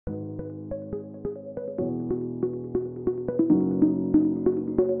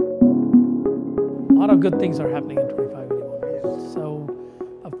lot of good things are happening in 2581. So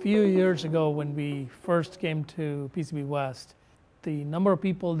a few years ago when we first came to PCB West, the number of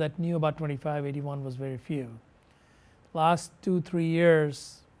people that knew about 2581 was very few. Last 2-3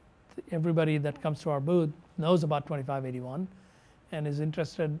 years, everybody that comes to our booth knows about 2581 and is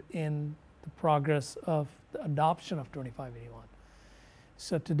interested in the progress of the adoption of 2581.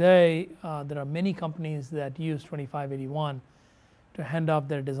 So today, there are many companies that use 2581 to hand off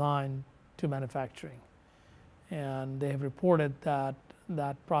their design to manufacturing. And they have reported that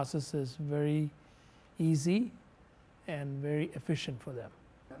that process is very easy and very efficient for them.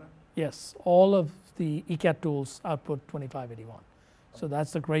 Yes, all of the ECAD tools output 2581. So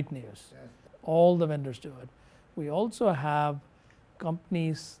that's the great news. All the vendors do it. We also have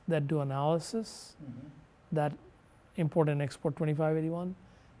companies that do analysis that import and export 2581.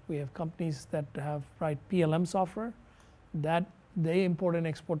 We have companies that write PLM software that they import and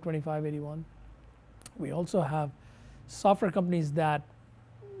export 2581. We also have software companies that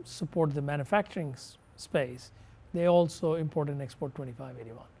support the manufacturing space. They also import and export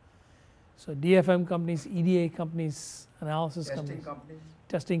 2581. So DFM companies, EDA companies, analysis companies,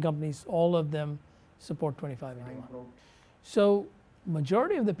 testing companies, all of them support 2581. So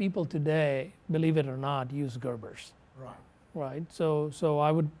majority of the people today, believe it or not, use Gerbers. Right. So I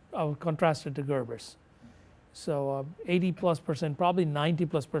would contrast it to Gerbers. So 80+%, probably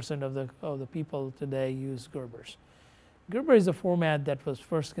 90+% of the people today use Gerbers. Gerber is a format that was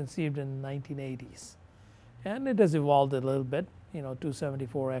first conceived in the 1980s, and it has evolved a little bit.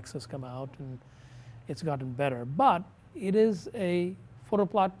 274X has come out and it's gotten better, but it is a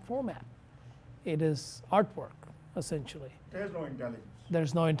photoplot format. It is artwork, essentially. There's no intelligence.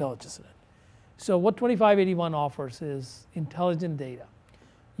 There's no intelligence in it. So what 2581 offers is intelligent data.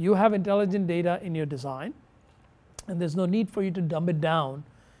 You have intelligent data in your design, and there's no need for you to dumb it down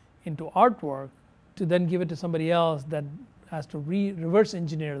into artwork to then give it to somebody else that has to reverse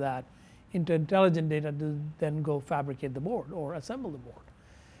engineer that into intelligent data to then go fabricate the board or assemble the board.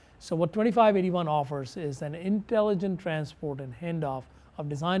 So what 2581 offers is an intelligent transport and handoff of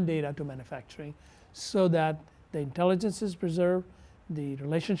design data to manufacturing so that the intelligence is preserved, the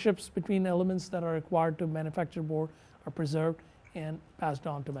relationships between elements that are required to manufacture board are preserved and passed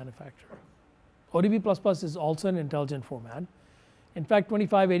on to manufacturer. ODB++ is also an intelligent format. In fact,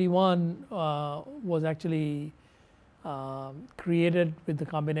 2581 was actually created with the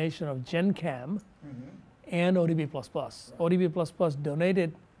combination of GenCAM and ODB++. ODB++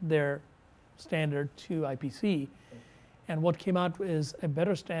 donated their standard to IPC, and what came out is a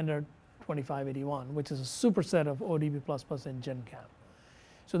better standard, 2581, which is a superset of ODB++ and GenCAM.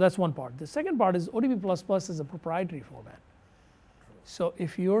 So that's one part. The second part is ODB++ is a proprietary format. So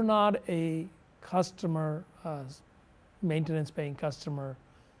if you're not a customer, maintenance paying customer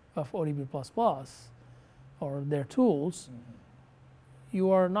of ODB++ or their tools, you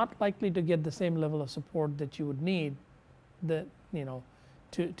are not likely to get the same level of support that you would need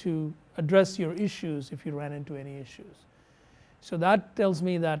to address your issues if you ran into any issues. So that tells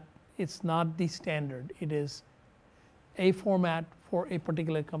me that it's not the standard. It is a format for a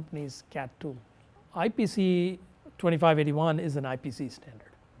particular company's CAD tool. IPC 2581 is an IPC standard.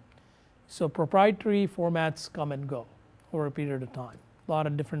 So proprietary formats come and go over a period of time. A lot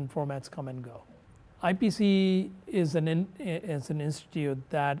of different formats come and go. IPC is an institute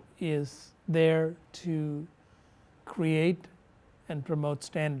that is there to create and promote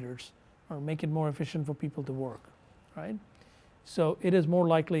standards or make it more efficient for people to work, right? So it is more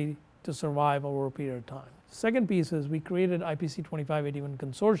likely to survive over a period of time. Second piece is we created IPC 2581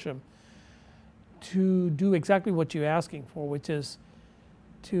 Consortium to do exactly what you're asking for, which is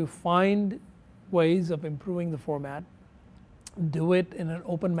to find ways of improving the format, do it in an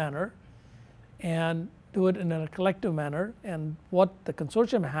open manner, and do it in a collective manner. And what the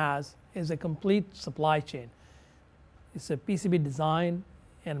consortium has is a complete supply chain. It's a PCB design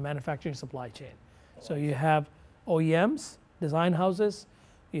and manufacturing supply chain. So you have OEMs, design houses,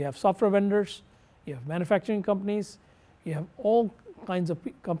 you have software vendors, you have manufacturing companies, you have all kinds of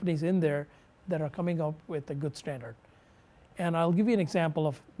companies in there that are coming up with a good standard. And I'll give you an example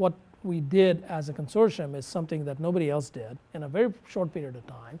of what we did as a consortium is something that nobody else did in a very short period of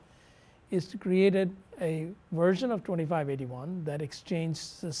time, is to create a version of 2581 that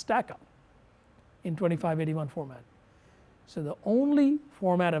exchanged the stack-up in 2581 format. So the only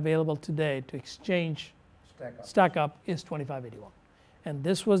format available today to exchange stack-up is 2581. And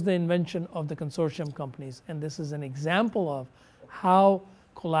this was the invention of the consortium companies, and this is an example of how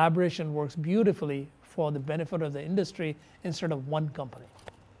collaboration works beautifully for the benefit of the industry instead of one company.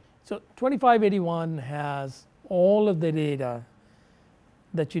 So 2581 has all of the data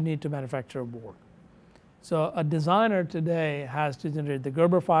that you need to manufacture a board. So a designer today has to generate the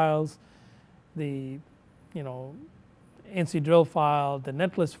Gerber files, the NC drill file, the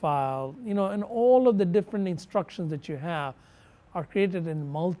netlist file, and all of the different instructions that you have are created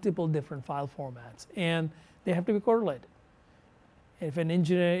in multiple different file formats, and they have to be correlated. If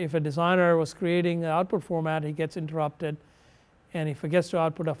a designer was creating an output format, he gets interrupted, and he forgets to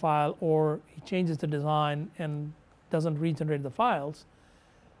output a file, or he changes the design and doesn't regenerate the files,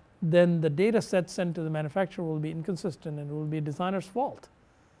 then the data set sent to the manufacturer will be inconsistent and it will be a designer's fault,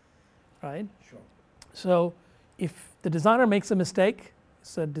 right? Sure. So if the designer makes a mistake,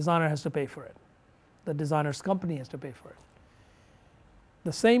 the designer has to pay for it. The designer's company has to pay for it.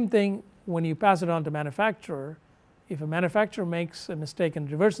 The same thing when you pass it on to manufacturer. If a manufacturer makes a mistake and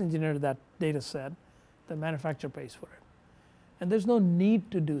reverse engineer that data set, the manufacturer pays for it. And there's no need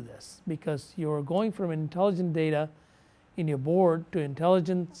to do this because you're going from intelligent data in your board to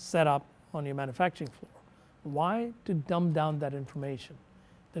intelligent setup on your manufacturing floor. Why to dumb down that information?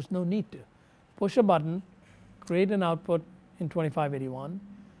 There's no need to. Push a button, create an output in 2581,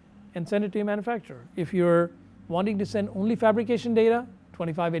 and send it to your manufacturer. If you're wanting to send only fabrication data,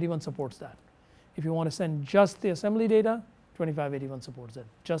 2581 supports that. If you want to send just the assembly data, 2581 supports it.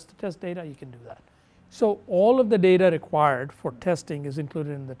 Just the test data, you can do that. So all of the data required for testing is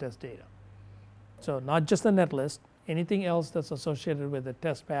included in the test data. So not just the net list, anything else that's associated with the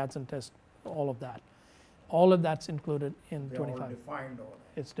test pads and test, all of that. All of that's included in 25. All defined all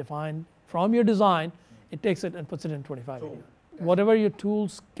that. It's defined from your design. It takes it and puts it in 2581. Whatever your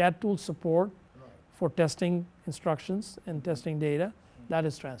tools, CAD tools support for testing instructions and testing data, that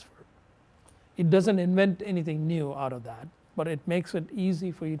is transferred. It doesn't invent anything new out of that, but it makes it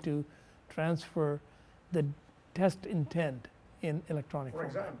easy for you to transfer the test intent in electronic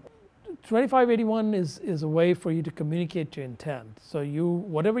format. For example, 2581 is a way for you to communicate your intent. So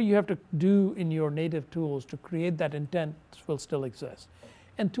whatever you have to do in your native tools to create that intent will still exist.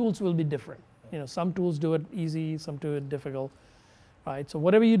 And tools will be different. Some tools do it easy, some do it difficult, right? So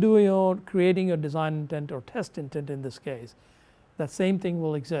whatever you do, you're creating your design intent or test intent in this case, that same thing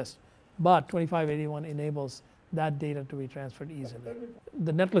will exist. But 2581 enables that data to be transferred easily.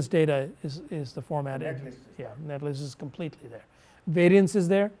 The netlist data is the format. Netlist is completely there. Variance is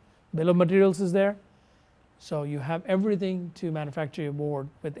there. Bill of materials is there. So you have everything to manufacture your board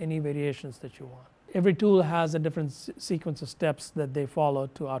with any variations that you want. Every tool has a different sequence of steps that they follow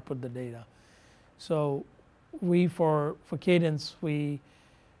to output the data. So for Cadence, we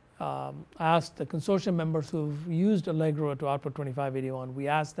asked the consortium members who've used Allegro to output 2581, we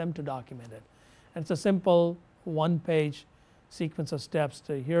asked them to document it. And it's a simple one-page sequence of steps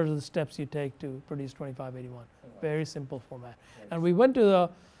to here are the steps you take to produce 2581. Very simple format. And we went to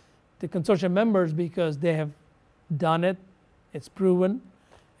the consortium members because they have done it, it's proven,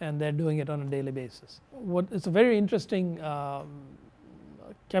 and they're doing it on a daily basis. It's a very interesting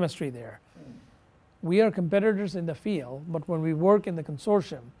chemistry there. We are competitors in the field, but when we work in the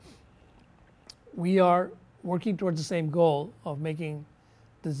consortium, we are working towards the same goal of making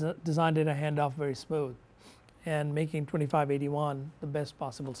design data handoff very smooth and making 2581 the best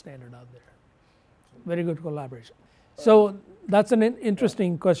possible standard out there. Very good collaboration. So that's an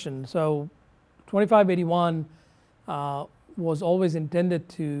interesting question. So 2581 was always intended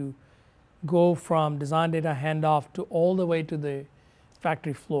to go from design data handoff to all the way to the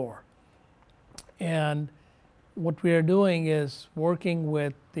factory floor. And what we are doing is working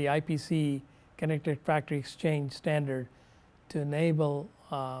with the IPC Connected Factory Exchange standard to enable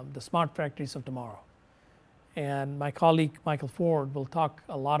the smart factories of tomorrow. And my colleague Michael Ford will talk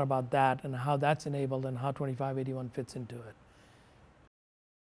a lot about that and how that's enabled and how 2581 fits into it.